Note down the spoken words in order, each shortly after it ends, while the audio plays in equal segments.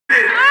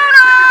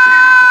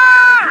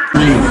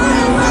Get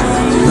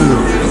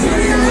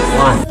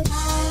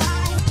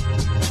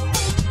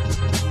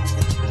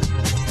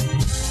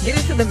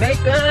into the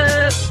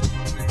makeup.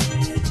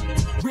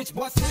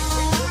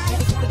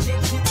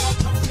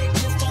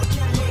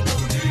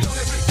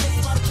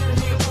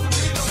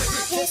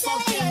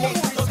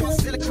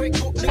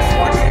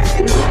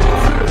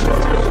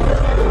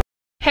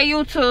 Hey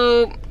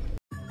YouTube.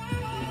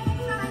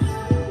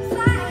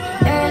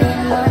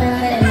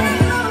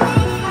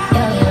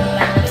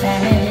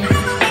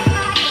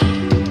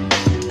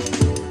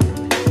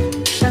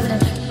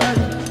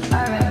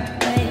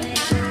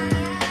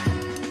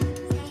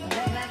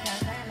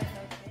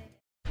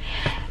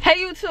 Hey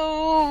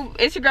YouTube,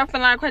 it's your girl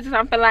feeling like questions.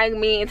 I'm feeling like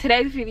me. In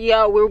today's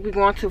video, we'll be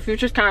going to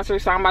Future's concert,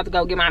 so I'm about to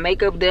go get my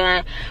makeup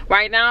done.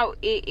 Right now,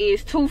 it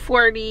is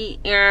 2:40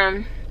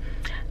 and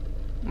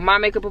my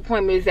makeup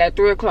appointment is at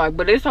 3 o'clock,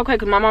 but it's okay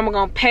because my mama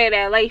gonna pay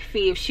that late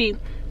fee if she,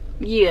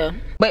 yeah.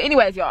 But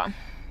anyways, y'all, I'm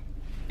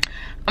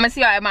gonna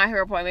see y'all at my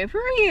hair appointment.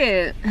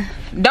 Period.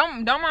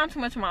 Don't mind too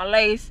much of my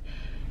lace,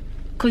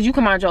 cause you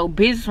can mind your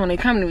business when they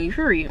come to me.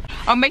 Period.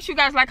 Oh, make sure you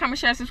guys like, comment,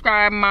 share,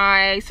 subscribe.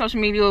 My social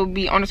media will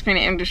be on the screen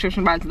and in the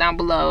description box down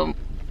below.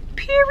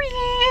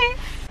 Period.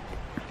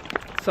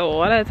 So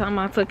all that time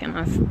I took and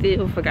I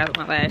still forgot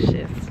my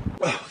lashes.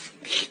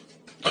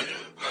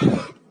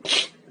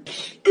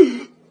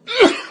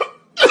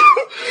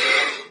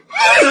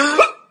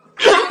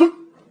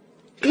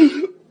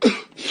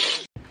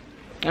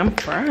 I'm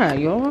fried,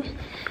 y'all.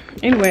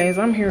 Anyways,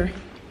 I'm here.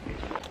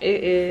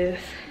 It is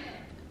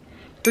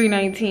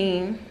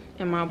 3:19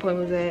 and my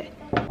appointment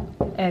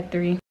was at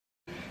 3.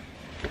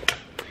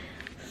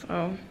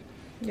 So,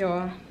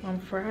 y'all, I'm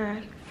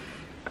fried.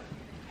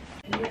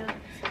 Yeah.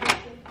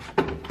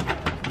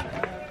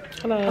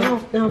 Hello.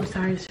 Oh, no, I'm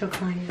sorry. It's your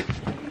client.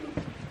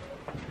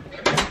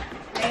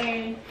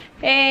 Hey.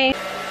 Hey.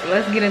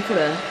 Let's get into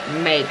the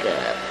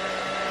makeup.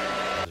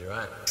 You're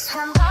right.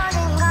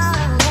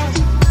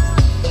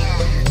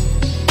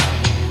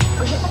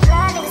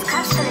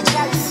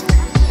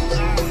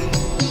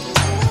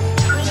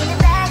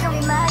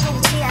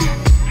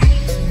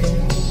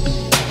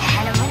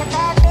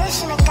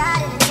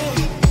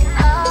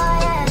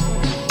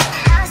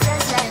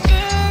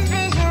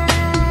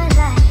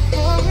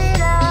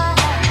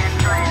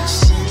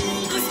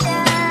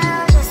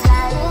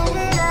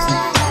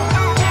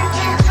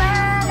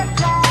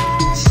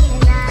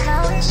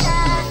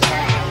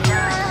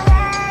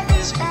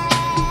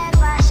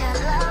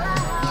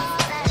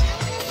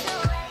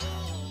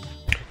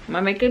 My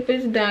makeup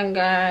is done,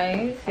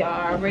 guys.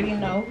 Y'all already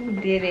know who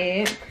did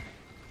it.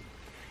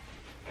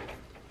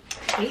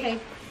 Hey.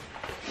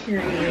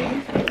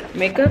 Period.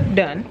 Makeup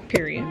done.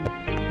 Period.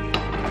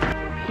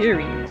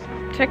 Period.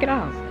 Check it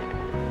out.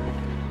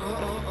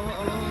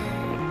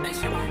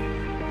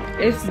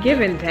 It's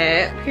giving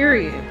that.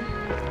 Period.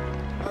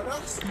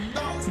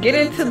 Get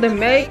into the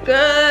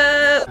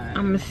makeup.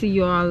 I'm gonna see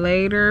y'all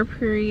later.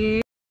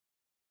 Period.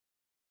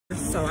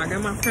 So I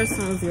got my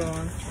personals,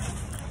 y'all.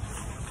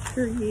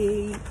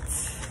 Period.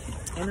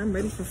 And I'm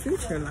ready for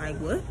Future. Like,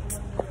 what?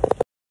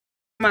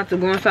 I'm about to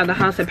go inside the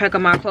house and pack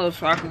up my clothes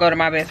so I can go to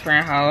my best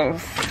friend's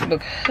house,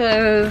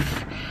 because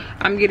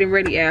I'm getting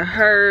ready at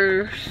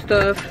her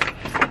stuff.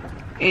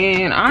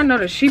 And I know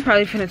that she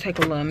probably finna take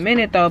a little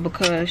minute though,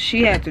 because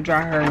she had to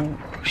dry her,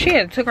 she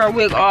had took her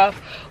wig off,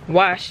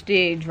 washed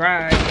it,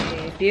 dried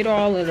it, did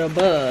all of the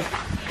above,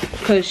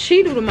 because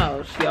she do the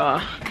most,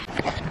 y'all.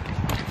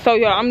 So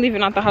y'all, I'm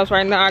leaving out the house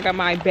right now. I got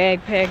my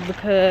bag packed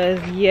because,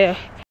 yeah.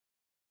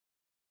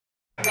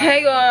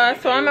 Hey y'all,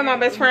 so I'm at my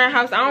best friend's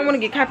house. I don't want to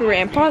get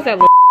copyrighted. Pause that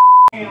little.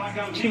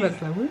 She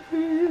looks like,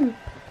 woo-hoo.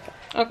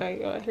 Okay,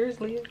 y'all, here's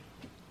Leah.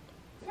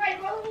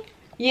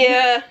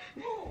 Yeah.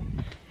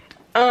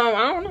 I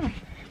don't know.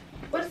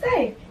 What it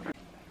say?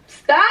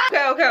 Stop.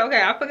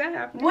 Okay. I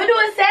forgot. What do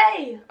it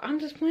say? I'm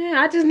just playing.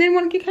 I just didn't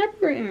want to get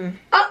copyrighted.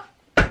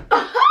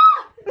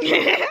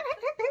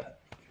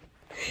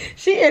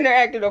 She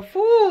interacted a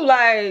fool.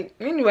 Like,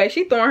 anyway,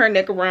 she throwing her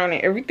neck around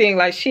and everything.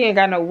 Like, she ain't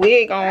got no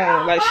wig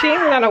on. Like, she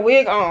ain't got no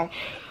wig on.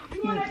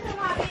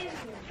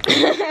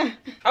 Okay,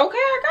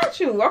 I got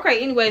you.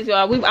 Okay, anyways,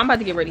 y'all, I'm about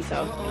to get ready,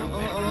 so.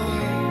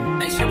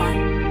 Don't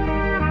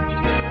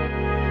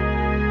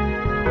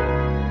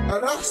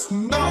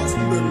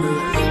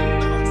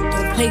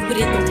play with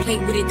it, don't play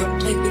with it, don't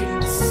play with it.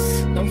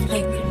 Don't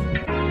play with it.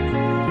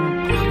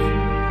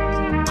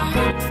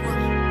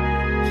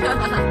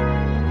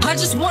 I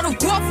just want a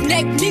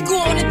roughneck nigga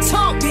on the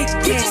tongue.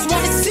 You just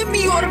wanna send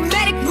me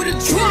automatic with a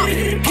drum.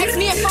 Ask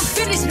me if I'm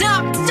finished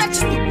now, nah, I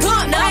just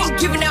begun. I ain't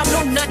giving out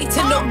no nutty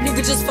to no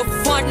nigga just for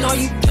fun. Are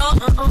you dumb?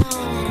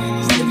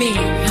 The man,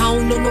 I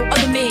don't know no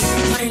other man.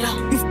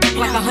 You f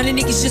like 100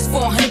 niggas just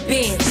for 100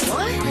 bands.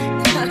 What?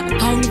 I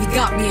don't even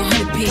got me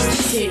 100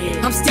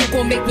 bands. I'm still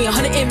gonna make me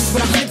 100 M's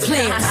with 100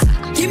 plans.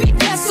 Give me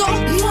peso,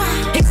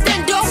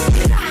 extendo.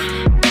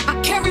 I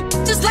carry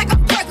just like a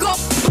Greco.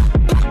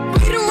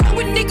 Hit around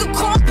with nigga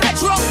called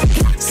Petro.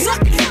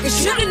 Suck it, nigga,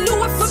 shoulda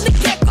knew it from the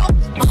get-go.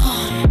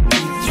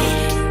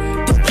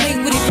 Yeah. Don't play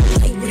with it, don't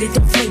play with it,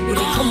 don't play with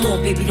it. Come on,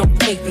 baby, don't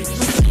play with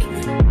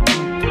it.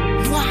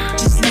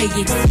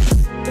 playing.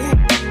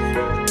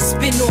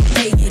 Spin on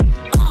playing.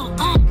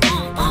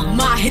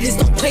 My hitters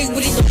don't play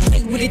with it, don't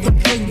play with it, don't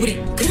play with it.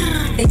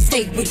 They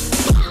stay with it.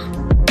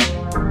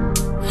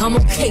 I'm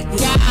okay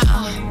with it.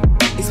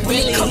 It's when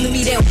they come to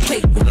me, they'll play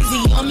with it.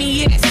 Busy on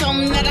me, yeah, that's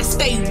something that I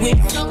stay with.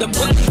 The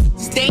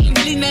brothers, they ain't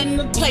really nothing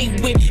to play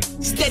with.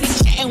 Steady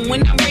chatting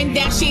when I ran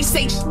down, she ain't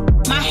say shit.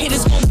 My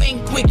hitters gon'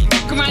 bang quick,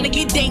 fuck around and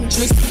get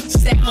dangerous.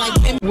 Stack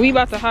like them. We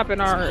about to hop in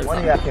our. One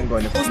of y'all can go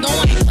in the. No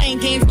one ain't playing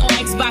games, no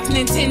Xbox,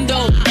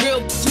 Nintendo. Real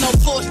bitch, no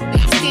force, I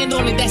stand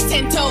on it, that's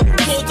 10 toe.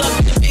 Pulled up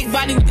with the big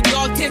body with the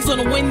dog tents on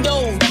the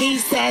window. He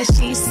says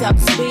she's so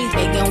sweet,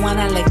 they gon'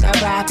 wanna lick her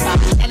right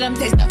off. Let them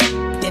taste the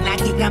then I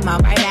keep them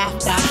out right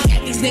after.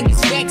 Got these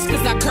niggas vexed,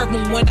 cause I curve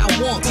them when I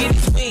want. Get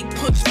his wing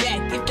pushed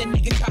back if the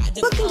nigga tried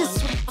to. Looking to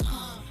swing.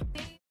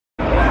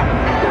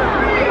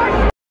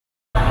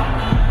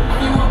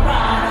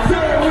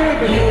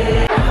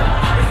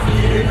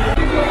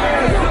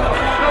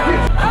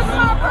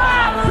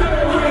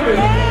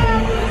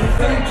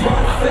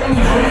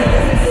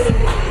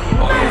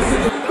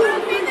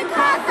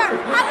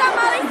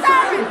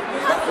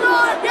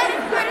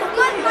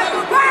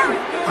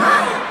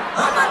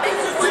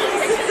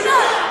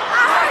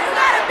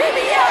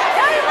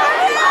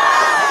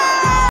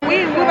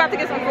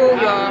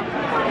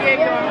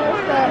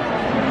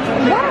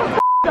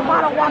 The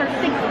bottle of water $6.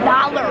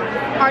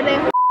 Are they?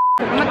 I'm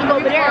about to go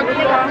over there. We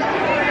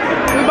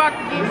about to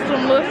get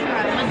some listen.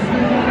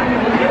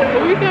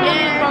 We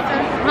can.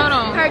 Hold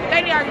on. Her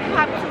 30 already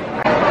popped.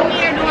 Come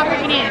here, do my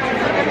freaking dance.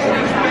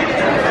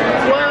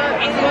 What?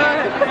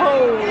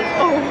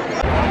 Oh.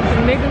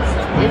 The niggas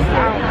is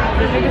out.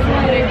 The niggas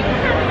running.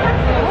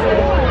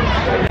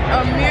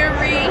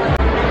 Amiri,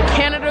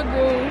 Canada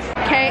Goose,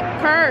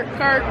 Kurt,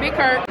 Big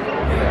Kurt,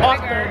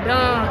 Oscar,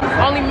 done.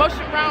 Only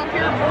motion around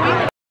here,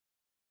 boy.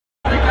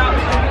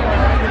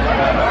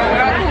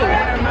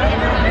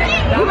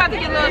 We about to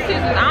get Little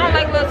Scissors. I don't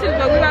like Little Scissors,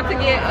 but we about to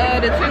get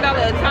the $10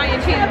 Italian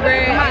cheese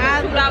bread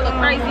and the $2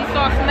 crazy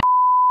sauce.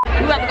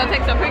 We about to go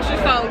take some pictures,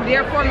 so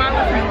therefore my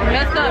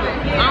messed up. I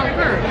don't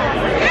care.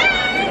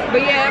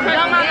 But yeah,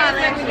 perfect dance,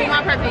 let me do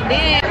my perfect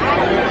dance.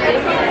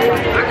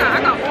 I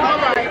got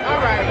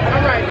all right.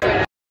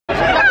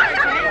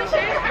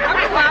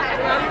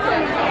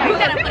 You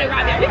gotta put it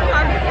right there.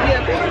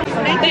 Yeah.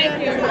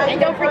 Thank you. And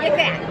don't forget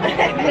that.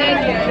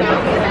 Thank you.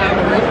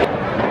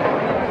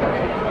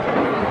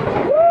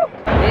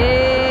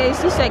 Hey,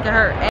 she's shaking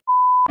her ass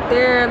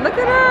there. Look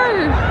at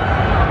her.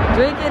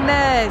 Drinking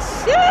that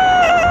shit.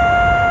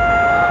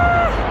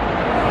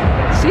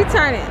 She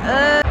turning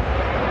up.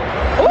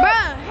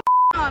 Bruh.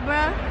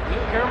 You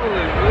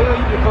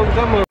can focus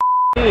on my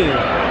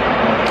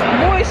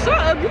Boy, shut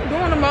up. You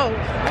doing the most.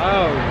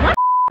 Oh.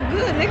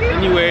 Good, nigga.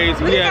 Anyways,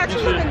 we got you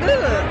looking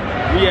good.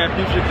 We had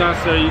Future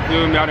concert, you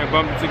feel me? Out and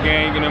bumped into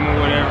gang and them or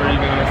whatever, you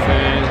know what I'm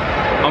saying?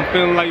 I'm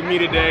feeling like me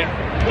today.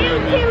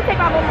 Can you take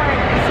off one more?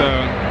 So.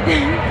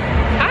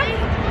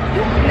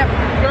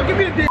 Girl, give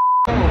me a dick.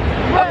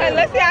 Okay,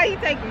 let's see how he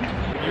take me.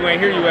 You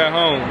ain't here, you at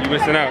home. You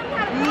missing out.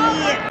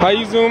 Yeah. How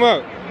you zoom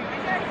out?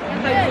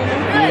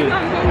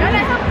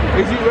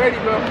 Is you ready,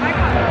 bro?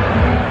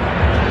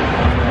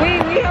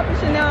 We helping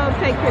Chanel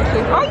take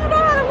pictures. Oh, you know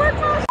how to work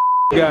on?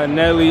 We got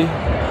Nelly,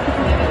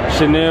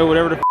 Chanel,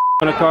 whatever the f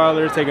wanna call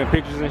her, taking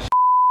pictures and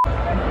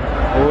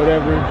or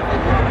whatever.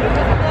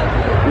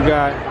 We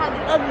got.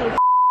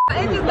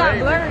 It just got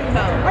blurry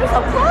though. Where's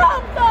the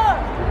club though?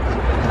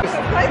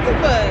 Play too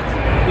much.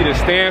 Need a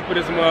stand for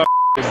this motherfucker.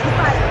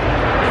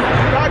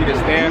 Need a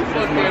stand for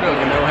this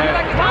motherfucker. No hat.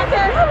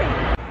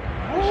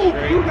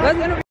 Let's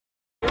interview.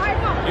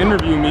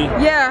 Interview me.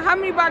 Yeah, how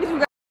many bodies you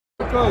got?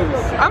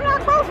 Close. I'm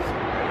not close.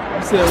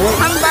 You said what?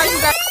 How many bodies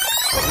you got?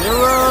 0.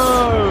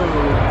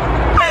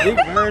 Big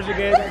version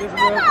game like this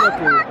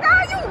motherfucker. Oh my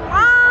God, you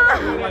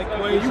lying. Like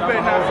Quay, you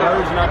better have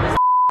version of this.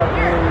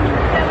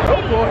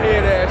 Don't go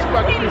ahead ass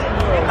fucking piss me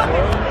off,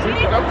 bro.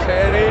 See, I'm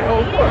saying ain't no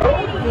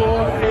don't go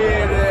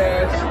ahead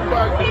ass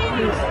fucking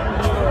piss me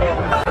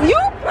off. You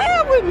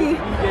playing with me.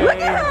 Look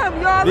at him,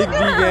 y'all. Big Look B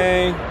at him.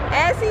 gang.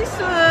 As he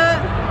should.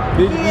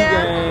 Big B Yeah.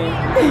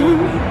 gang.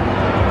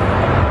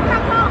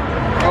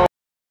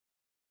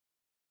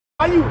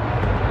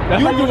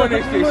 Why you doing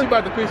this shit? She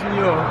about to piss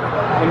me off.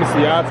 Let me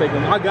see, I'll take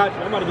him. I got you.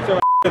 I'm about to get your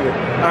ass together.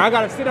 I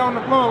gotta sit on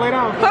the floor and lay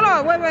down. Hold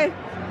on, wait.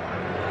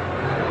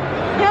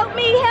 Help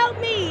me.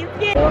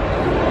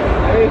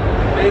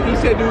 Hey, he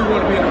said dude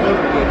want to be in the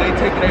movie, but they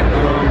take that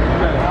photo.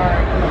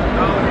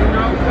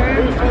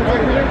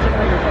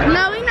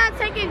 No, we not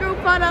taking group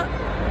photo.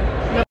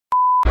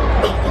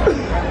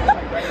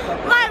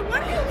 Like,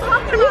 what are you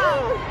talking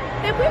about?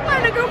 If we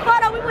wanted a group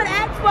photo, we would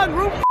ask for a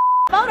group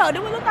photo.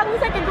 Then we look like we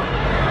was taking group.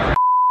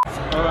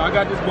 I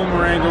got this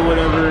boomerang or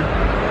whatever.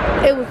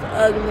 It was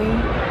ugly.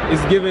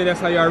 It's given, that's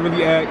how y'all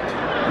really act.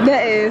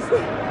 That is.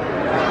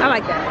 I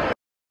like that.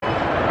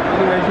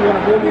 Anyways, you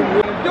wanna boom me?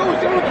 Dude,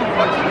 what the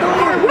fuck you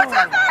doing? What you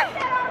say?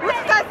 What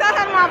you say? Say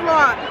hi to my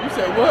vlog. You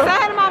said what? Say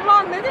hi to my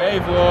vlog, nigga. Hey,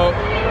 vlog.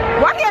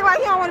 Why he act like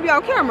he don't want to be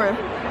on camera?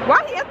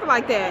 Why he acting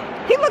like that?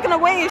 He looking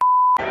away and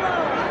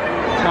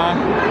Huh?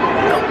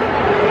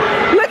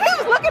 Look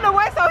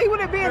away so he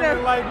wouldn't be in there.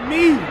 Feeling like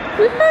me.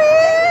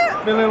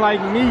 Feeling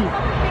like me.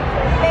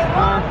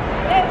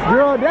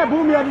 Girl, that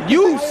blew me out.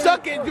 You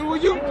suck at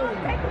dude.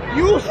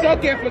 You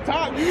suck at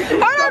photography. Oh,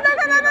 no.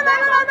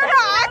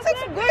 I took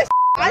some good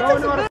I took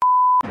some good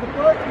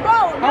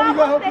Bro, how we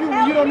gonna help you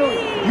when you don't know?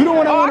 You don't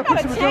want to want a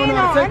picture, but you don't know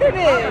how to take it.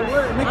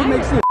 Make it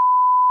make sense.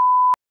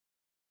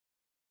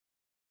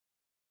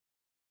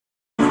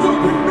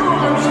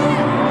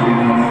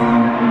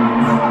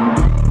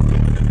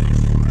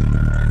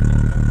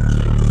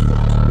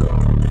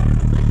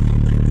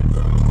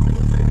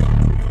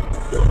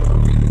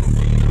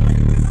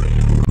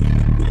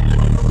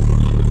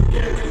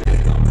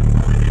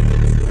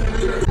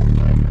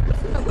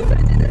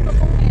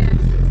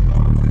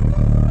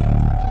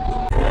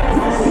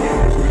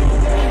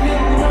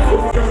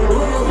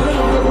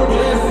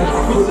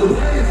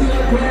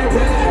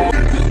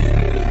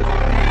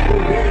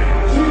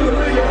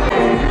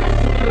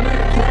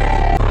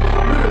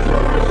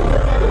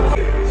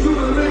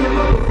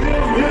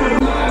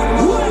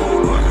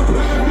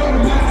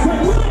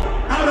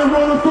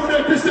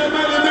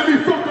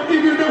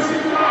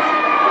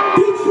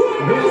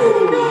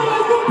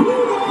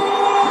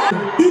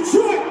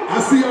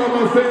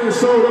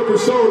 Showed up and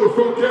showed the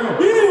fuck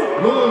out.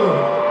 Yeah.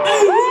 Love.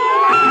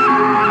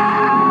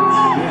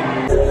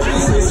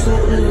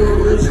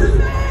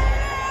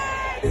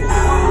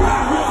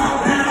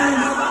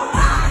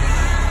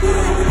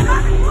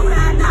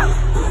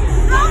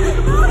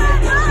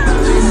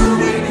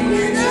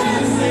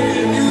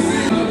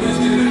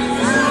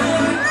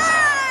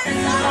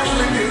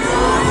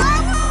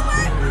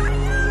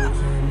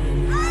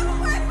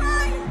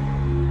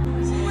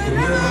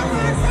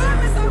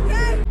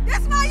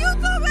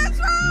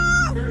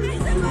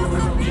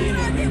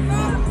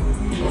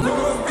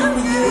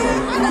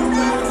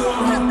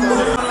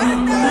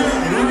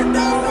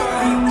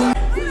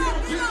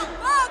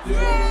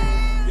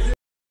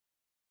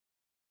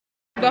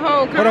 The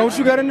whole Hold on, what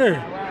you got in there?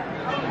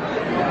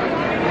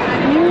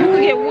 You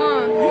can get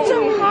one. You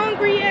so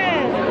hungry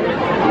ass.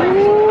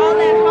 All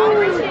that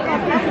hungry shit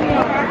gonna pass me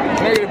over.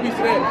 Can I get a piece of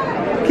that?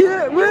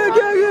 Yeah, well,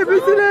 get a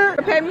piece of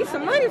that. Pay me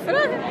some money for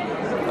that.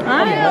 I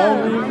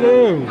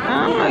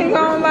ain't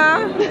gonna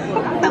lie.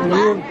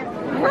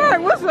 Right,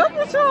 what's up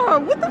with y'all?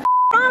 What the f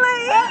y'all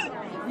ain't eat?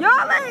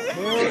 Y'all ain't eat?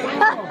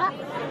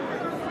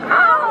 I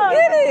don't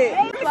get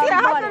it. Yeah,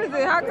 how good is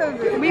it? How good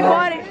is it? We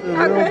bought it.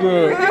 How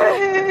good?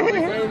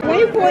 When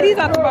you pour these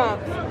out the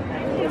box?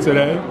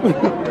 Today.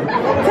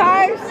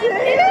 Type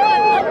shit.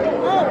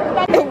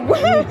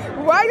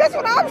 Why? That's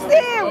what I'm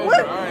saying.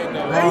 What?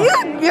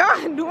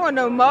 Y'all doing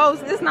the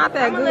most. It's not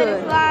that I'm gonna let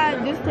it good.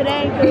 slide just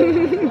today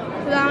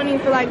because I don't even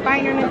feel like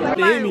fighting or anything.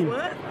 She hit me.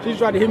 She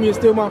tried to hit me and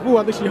steal my food.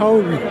 I think she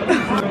hungry.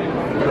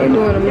 They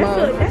doing the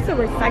most. That's a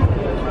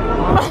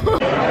recycle.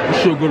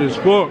 This shit good as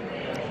fuck.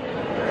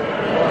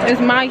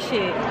 It's my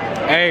shit.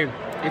 Hey,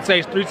 it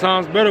tastes 3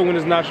 times better when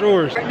it's not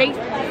yours. They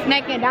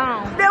snacking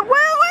down.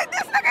 Wait,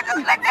 this nigga just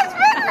licked his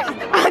fingers.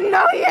 I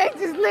know he ain't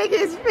just lick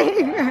his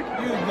finger.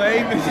 You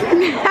baby.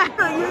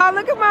 Y'all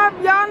look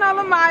at y'all know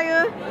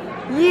Lamaya.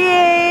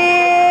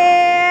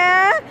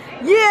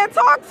 Yeah,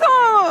 talk to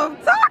him.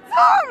 Talk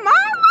to him,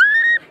 mama.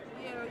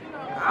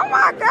 Oh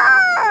my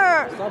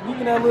God. Stop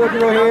peeking that little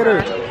girl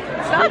header.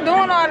 Stop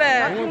doing all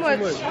that. Too much.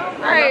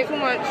 Alright, too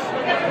much.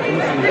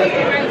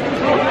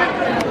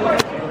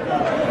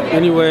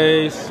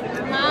 Anyways.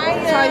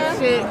 Type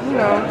shit, you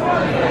know.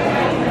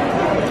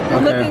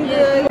 Okay. Looking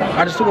good. I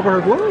just took up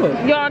her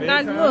glove. Y'all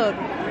guys look.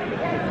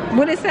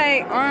 What it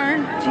say?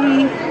 RG.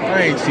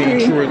 I ain't seen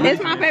sure.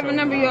 It's my favorite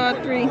number, y'all.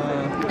 3.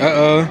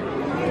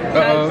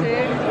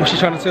 What she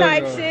trying to tell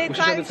Type y'all? shit, What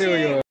she trying to tell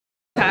type y'all?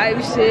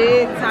 Type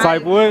shit.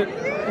 Type what?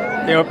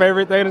 Your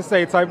favorite thing to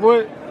say? Type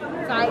what?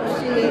 Type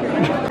shit.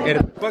 Get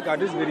the fuck out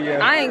this video.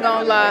 I ain't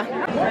gonna lie.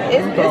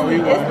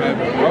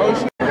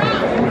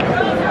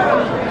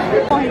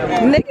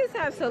 Niggas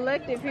have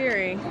selective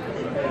hearing.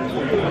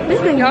 This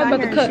thing Y'all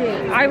about to cut.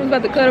 I was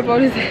about to cut up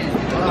on his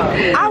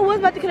head. I was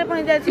about to cut up on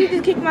his ass. He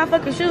just kicked my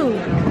fucking shoe.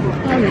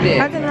 I'm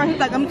dead. I turned around. He's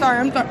like, I'm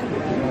sorry.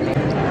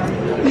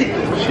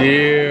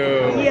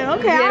 Chill. Yeah,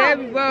 okay. Yeah, that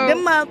be both.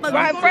 Them motherfuckers.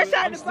 Right, fresh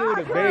out I'm the still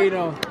box. debating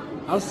on.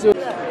 I'm still.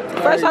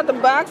 Fresh out the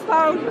box,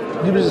 though.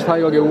 You just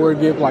probably gonna get word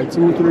gift like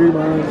 2 or 3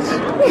 months.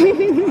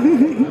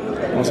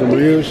 On some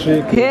real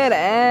shit. Head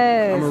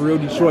I'm a ass. real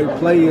Detroit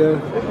player.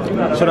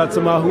 Shout out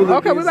to my hooligans.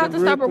 Okay, we about to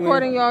stop Brooklyn.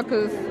 recording, y'all,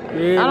 because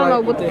Yeah, I don't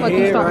know what the fuck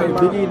he's talking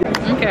about.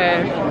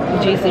 Okay,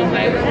 GC.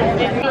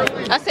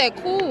 I said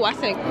cool. I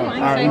said cool. I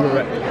Alright, ain't you say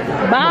were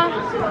right. bye.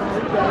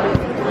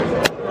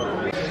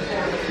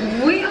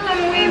 We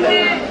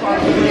met.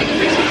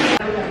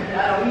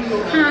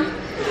 Huh?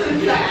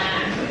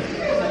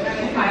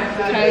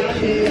 Type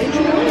shit.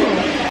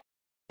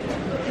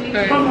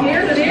 From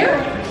here to there?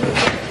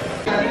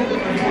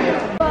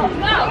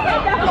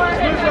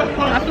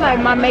 I feel like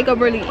my makeup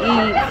really eats.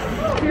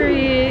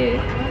 Period.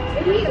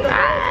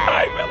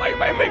 I feel like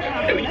my makeup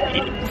really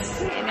eats.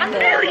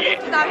 Period.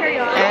 Stop here,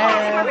 y'all.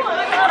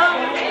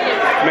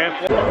 Man,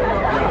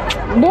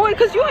 Boy,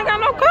 cause you ain't got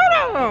no coat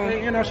on.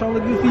 And that's all I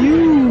do for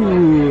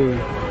you.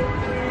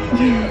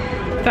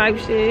 type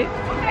shit.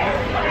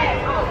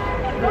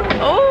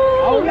 Oh,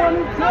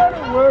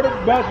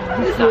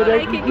 so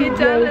they can get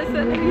jealous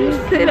and you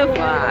sit up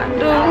I do.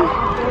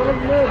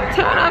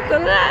 Turn off the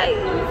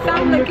lights.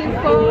 I'm looking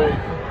for.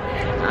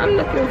 Turn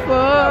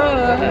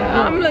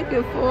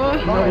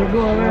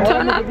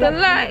off the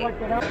light.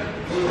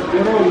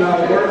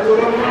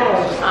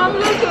 I'm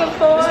looking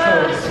for.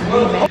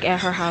 Back at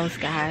her house,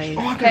 guys.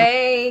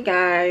 Hey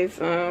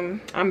guys,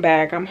 I'm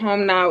back. I'm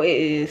home now. It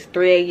is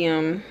 3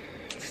 a.m.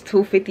 It's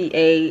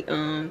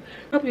 2:58.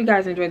 Hope you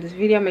guys enjoyed this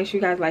video. Make sure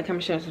you guys like,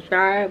 comment, share, and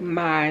subscribe.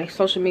 My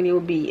social media will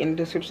be in the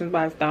description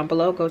box down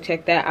below. Go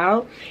check that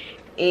out.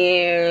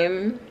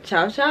 And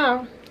ciao,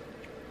 ciao.